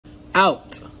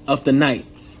Out of the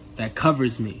night that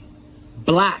covers me,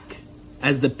 black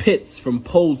as the pits from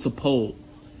pole to pole,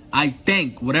 I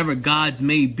thank whatever gods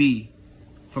may be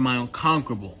for my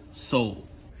unconquerable soul.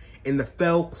 In the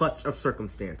fell clutch of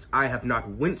circumstance, I have not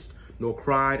winced nor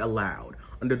cried aloud.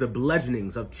 Under the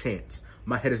bludgeonings of chance,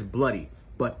 my head is bloody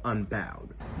but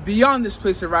unbowed. Beyond this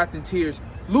place of wrath and tears,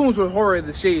 looms with horror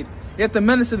the shade, yet the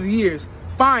menace of the years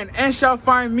find and shall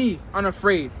find me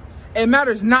unafraid. It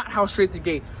matters not how straight the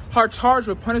gate, hard charged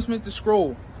with punishment to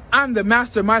scroll. I'm the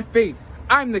master of my fate,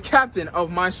 I'm the captain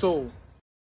of my soul.